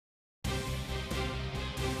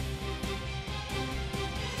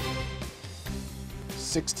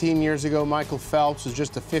16 years ago, Michael Phelps was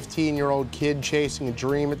just a 15-year-old kid chasing a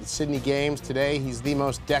dream at the Sydney Games. Today, he's the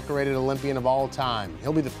most decorated Olympian of all time.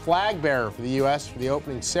 He'll be the flag bearer for the U.S. for the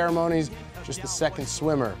opening ceremonies, just the second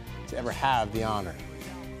swimmer to ever have the honor.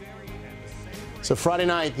 So Friday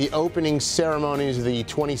night, the opening ceremonies of the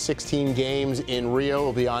 2016 Games in Rio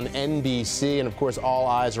will be on NBC, and of course, all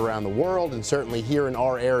eyes around the world, and certainly here in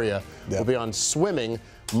our area, will be on swimming.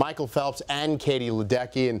 Michael Phelps and Katie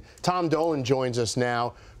Ledecky, and Tom Dolan joins us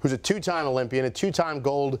now, who's a two-time Olympian, a two-time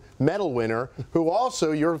gold medal winner, who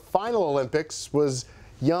also, your final Olympics was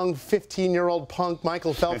young 15-year-old punk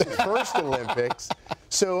Michael Phelps' first Olympics.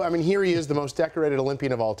 So, I mean, here he is, the most decorated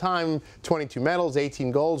Olympian of all time, 22 medals,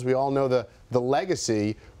 18 golds. We all know the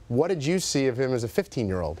legacy. What did you see of him as a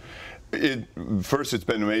 15-year-old? First, it's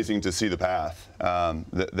been amazing to see the path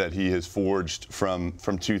that he has forged from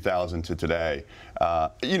 2000 to today.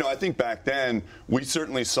 You know, I think back then we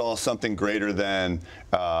certainly saw something greater than,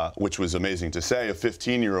 which was amazing to say, a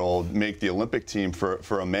 15-year-old make the Olympic team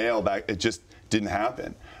for a male. It just didn't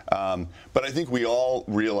happen. But I think we all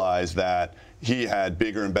realized that he had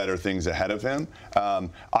bigger and better things ahead of him.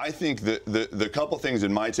 I think the couple things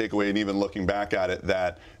in my takeaway, and even looking back at it,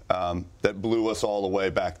 that blew us all away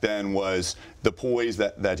back then was the poise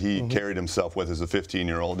that he carried himself with as a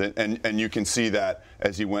 15-year-old. And you can see that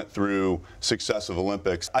as he went through successive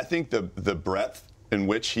Olympics. I think the breadth in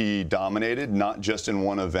which he dominated, not just in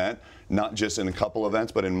one event, not just in a couple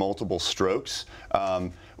events, but in multiple strokes,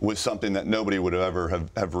 was something that nobody would ever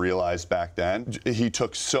have realized back then. He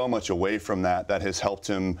took so much away from that has helped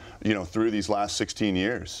him, you know, through these last 16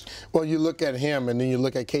 years. Well, you look at him and then you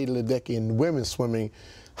look at Katie Ledecky in women's swimming.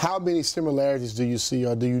 How many similarities do you see,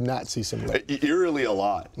 or do you not see similarities? Eerily a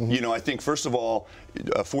lot. You know, I think, first of all,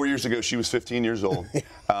 4 years ago, she was 15 years old.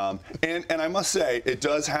 And I must say, it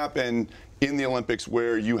does happen in the Olympics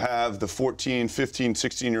where you have the 14, 15,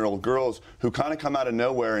 16-year-old girls who kind of come out of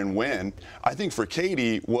nowhere and win. I think for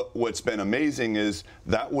Katie, what's been amazing is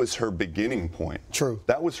that was her beginning point. True.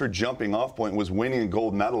 That was her jumping off point, was winning a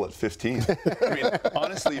gold medal at 15. I mean,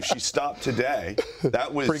 honestly, if she stopped today,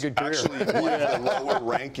 that was actually one of the lower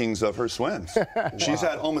rankings of her swims. She's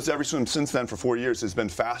had almost every swim since then for 4 years has been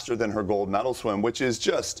faster than her gold medal swim, which is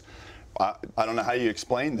just, I don't know how you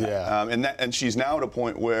explain that. Yeah. And she's now at a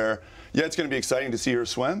point where, yeah, it's going to be exciting to see her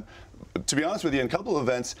swim. To be honest with you, in a couple of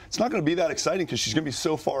events, it's not going to be that exciting because she's going to be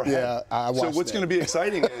so far ahead. Yeah, I watched so what's going to be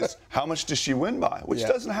exciting is how much does she win by, which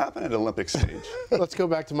doesn't happen at Olympic stage. Let's go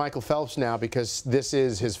back to Michael Phelps now, because this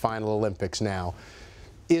is his final Olympics now.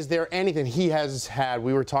 Is there anything he has had,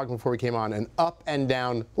 we were talking before we came on, an up and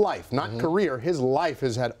down life, not career. His life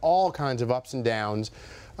has had all kinds of ups and downs.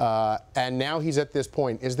 And now he's at this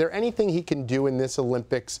point. Is there anything he can do in this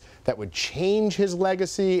Olympics that would change his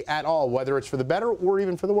legacy at all, whether it's for the better or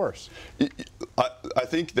even for the worse? I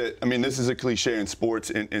think that, I mean, this is a cliche in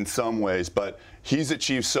sports in some ways, but he's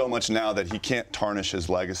achieved so much now that he can't tarnish his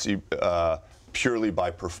legacy purely by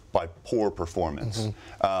poor performance.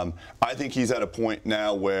 I think he's at a point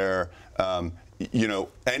now where, you know,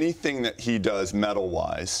 anything that he does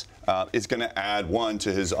medal-wise is going to add, one,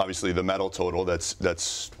 to his, obviously, the medal total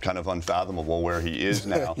that's kind of unfathomable where he is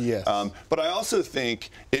now. Yes. But I also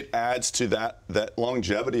think it adds to that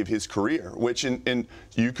longevity of his career, which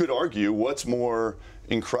you could argue, what's more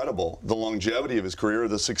incredible, the longevity of his career or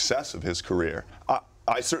the success of his career?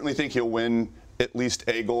 I certainly think he'll win at least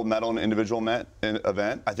a gold medal in an individual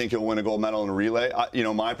event. I think he'll win a gold medal in a relay. You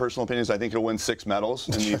know, my personal opinion is I think he'll win 6 medals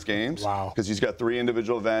in these games. Wow. Because he's got 3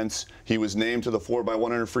 individual events. He was named to the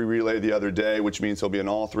 4x100 free relay the other day, which means he'll be in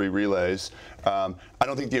all 3 relays. I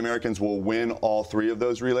don't think the Americans will win all 3 of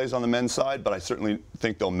those relays on the men's side, but I certainly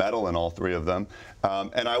think they'll medal in all 3 of them.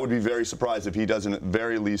 And I would be very surprised if he doesn't at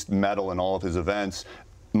very least medal in all of his events.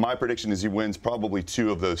 My prediction is he wins probably 2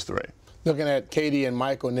 of those 3. Looking at Katie and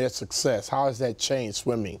Michael and their success, how has that changed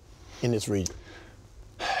swimming in this region?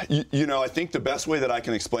 You know, I think the best way that I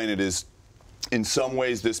can explain it is, in some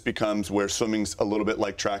ways, this becomes where swimming's a little bit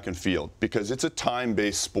like track and field, because it's a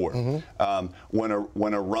time-based sport. When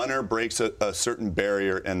a runner breaks a certain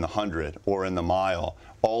barrier in the 100 or in the mile,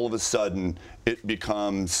 all of a sudden it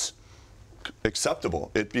becomes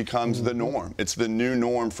acceptable. It becomes the norm. It's the new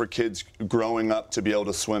norm for kids growing up to be able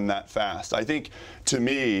to swim that fast. I think, to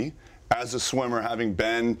me, as a swimmer, having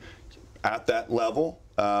been at that level,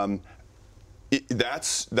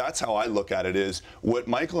 that's how I look at it. Is what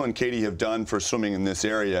Michael and Katie have done for swimming in this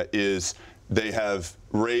area is they have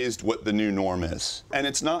raised what the new norm is. And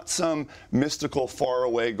it's not some mystical,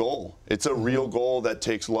 faraway goal. It's a real goal that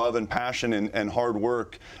takes love and passion and hard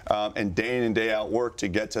work and day in and day out work to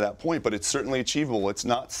get to that point. But it's certainly achievable. It's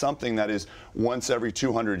not something that is once every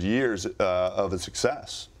 200 years of a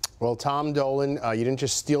success. Well, Tom Dolan, you didn't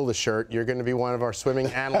just steal the shirt. You're going to be one of our swimming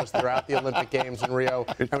analysts throughout the Olympic Games in Rio.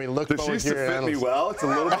 I mean, look forward to your fit me well. It's a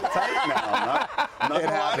little bit tight now. Not it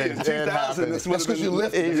happens. In 2000, this That's because you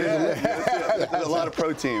lifted. There's a lot of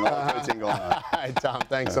protein. A lot of protein going on. All right, Tom,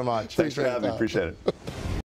 thanks so much. Thanks for having me. Appreciate it.